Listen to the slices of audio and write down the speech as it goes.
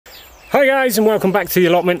Hi guys, and welcome back to the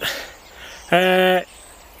allotment.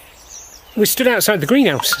 We stood outside the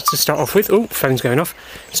greenhouse to start off with. Oh, phone's going off.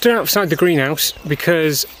 Stood outside the greenhouse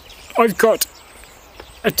because I've got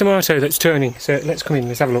a tomato that's turning. So let's come in,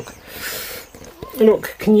 let's have a look.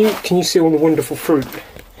 Look, can you see all the wonderful fruit?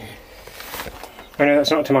 I know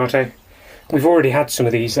that's not a tomato. We've already had some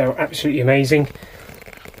of these, they're absolutely amazing.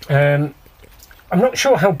 I'm not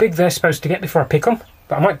sure how big they're supposed to get before I pick them,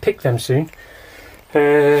 but I might pick them soon.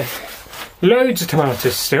 Loads of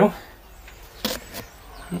tomatoes still,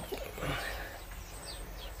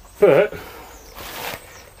 but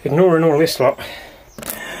ignoring all this lot.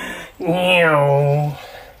 Look at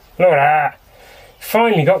that!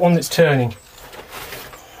 Finally got one that's turning.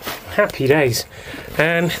 Happy days.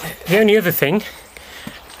 The only other thing,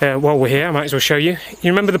 while we're here, I might as well show you. You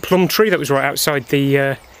remember the plum tree that was right outside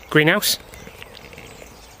the greenhouse?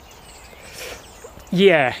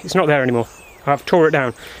 Yeah, it's not there anymore. I've tore it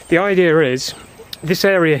down. The idea is, this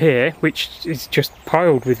area here, which is just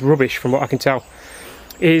piled with rubbish from what I can tell,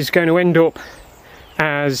 is going to end up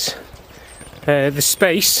as the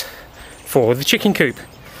space for the chicken coop.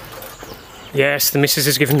 Yes, the missus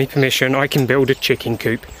has given me permission, I can build a chicken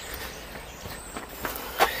coop.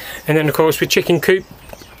 And then of course with chicken coop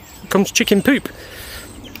comes chicken poop,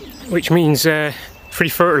 which means free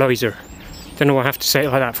fertiliser. Don't know what I have to say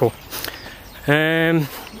it like that for.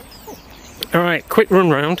 Alright, quick run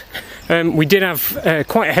round. We did have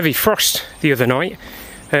quite a heavy frost the other night.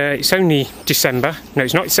 It's only December. No,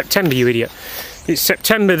 it's not, it's September, you idiot. It's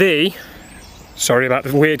September the... Sorry about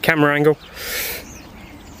the weird camera angle.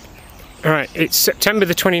 Alright, it's September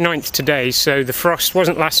the 29th today, so the frost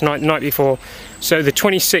wasn't last night, the night before. So the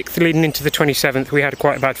 26th leading into the 27th we had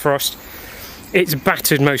quite a bad frost. It's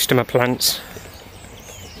battered most of my plants.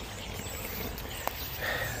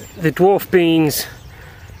 The dwarf beans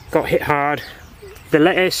got hit hard. The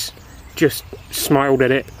lettuce just smiled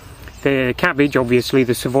at it. The cabbage, obviously,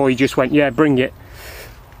 the Savoy just went, yeah, bring it.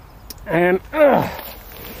 The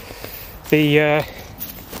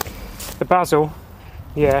basil,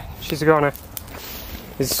 yeah, she's a goner.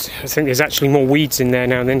 I think there's actually more weeds in there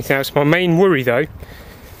now than anything else. My main worry, though,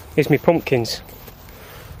 is my pumpkins,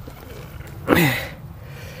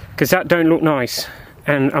 because that don't look nice,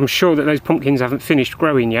 and I'm sure that those pumpkins haven't finished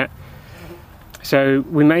growing yet. So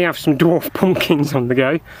we may have some dwarf pumpkins on the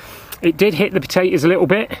go. It did hit the potatoes a little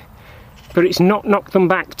bit, but it's not knocked them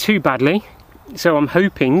back too badly. So I'm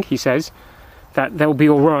hoping, he says, that they'll be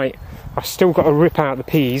alright. I've still got to rip out the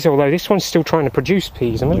peas, although this one's still trying to produce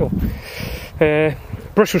peas. I'm a little...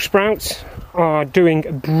 Brussels sprouts are doing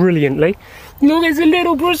brilliantly. Look, there's a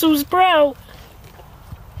little Brussels sprout!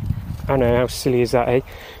 I know, how silly is that, eh?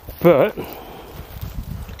 But...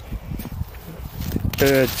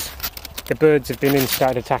 the birds have been in and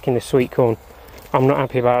started attacking the sweet corn. I'm not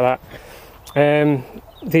happy about that.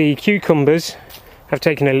 The cucumbers have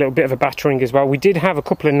taken a little bit of a battering as well. We did have a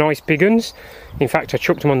couple of nice big ones. In fact, I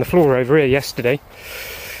chucked them on the floor over here yesterday.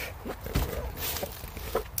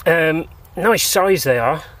 Nice size they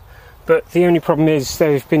are, but the only problem is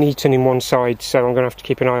they've been eaten in one side, so I'm going to have to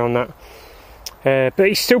keep an eye on that. But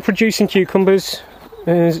he's still producing cucumbers.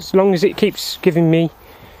 As long as it keeps giving me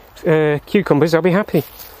cucumbers, I'll be happy.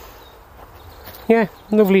 Yeah,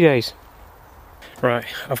 lovely days. Right,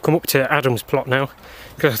 I've come up to Adam's plot now,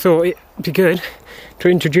 because I thought it'd be good to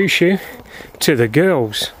introduce you to the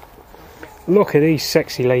girls. Look at these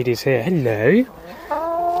sexy ladies here. Hello.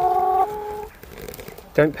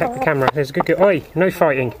 Don't pet the camera, there's a good girl. Oi, no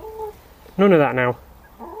fighting. None of that now.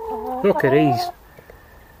 Look at these.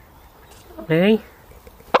 Hey.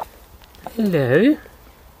 Hello.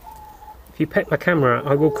 If you pet my camera,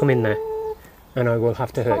 I will come in there, and I will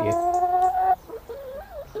have to hurt you.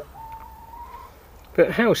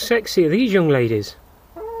 But how sexy are these young ladies?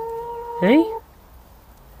 Eh?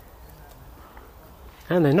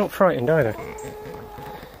 And they're not frightened either.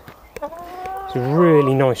 It's a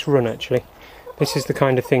really nice run, actually. This is the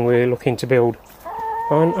kind of thing we're looking to build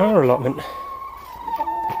on our allotment.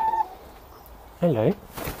 Hello.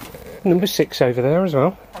 Number 6 over there as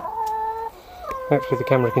well. Hopefully the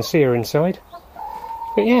camera can see her inside.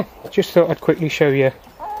 But yeah, just thought I'd quickly show you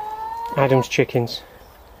Adam's chickens.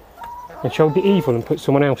 And shall be evil and put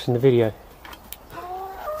someone else in the video.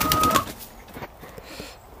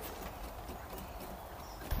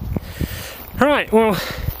 Right, well,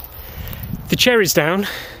 the cherry's down.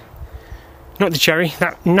 Not the cherry,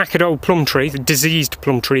 that knackered old plum tree, the diseased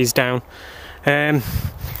plum tree is down. Bit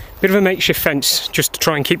of a makeshift fence just to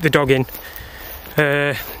try and keep the dog in.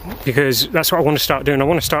 Because that's what I want to start doing. I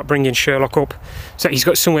want to start bringing Sherlock up so he's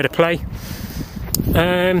got somewhere to play.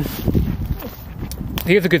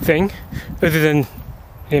 The other good thing, other than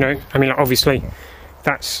you know, I mean, obviously,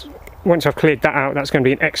 that's, once I've cleared that out, that's going to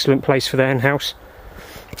be an excellent place for the hen house.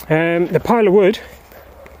 The pile of wood,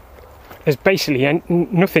 there's basically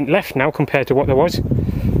nothing left now compared to what there was.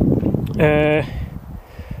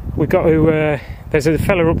 We've got to, there's a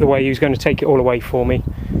fella up the way who's going to take it all away for me.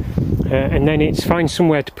 And then it's find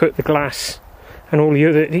somewhere to put the glass and all the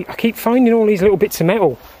other... I keep finding all these little bits of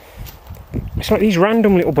metal. It's like these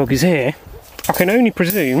random little buggers here. I can only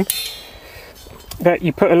presume that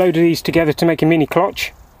you put a load of these together to make a mini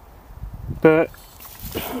clutch. But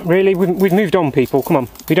really, we've moved on, people. Come on,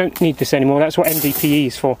 we don't need this anymore. That's what MDPE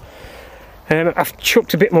is for. I've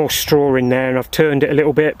chucked a bit more straw in there and I've turned it a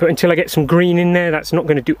little bit, but until I get some green in there, that's not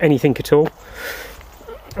going to do anything at all.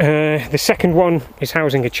 The second one is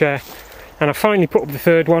housing a chair, and I finally put up the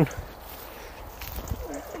third one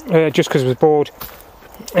just because I was bored.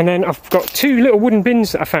 And then I've got two little wooden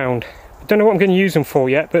bins that I found. I don't know what I'm going to use them for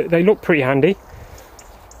yet, but they look pretty handy.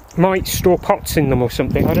 Might store pots in them or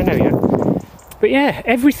something, I don't know yet. But yeah,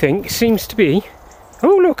 everything seems to be...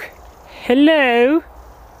 Oh look! Hello!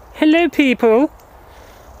 Hello people!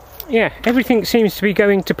 Yeah, everything seems to be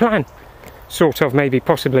going to plan. Sort of, maybe,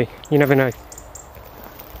 possibly. You never know.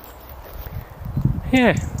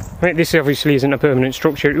 Yeah, I mean, this obviously isn't a permanent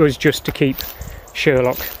structure. It was just to keep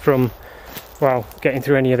Sherlock from, well, getting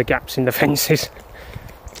through any of the gaps in the fences.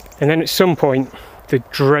 And then at some point, the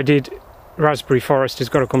dreaded raspberry forest has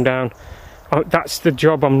got to come down. Oh, that's the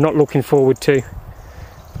job I'm not looking forward to.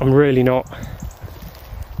 I'm really not.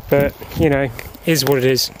 But, you know, is what it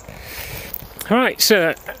is. Alright,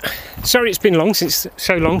 so sorry it's been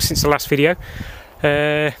so long since the last video.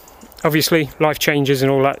 Obviously, life changes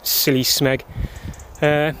and all that silly smeg.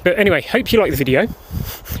 But anyway, hope you liked the video.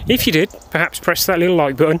 If you did, perhaps press that little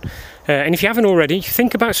like button. And if you haven't already,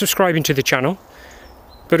 think about subscribing to the channel.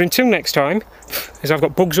 But until next time, as I've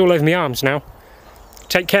got bugs all over my arms now,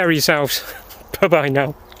 take care of yourselves. Bye-bye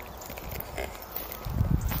now.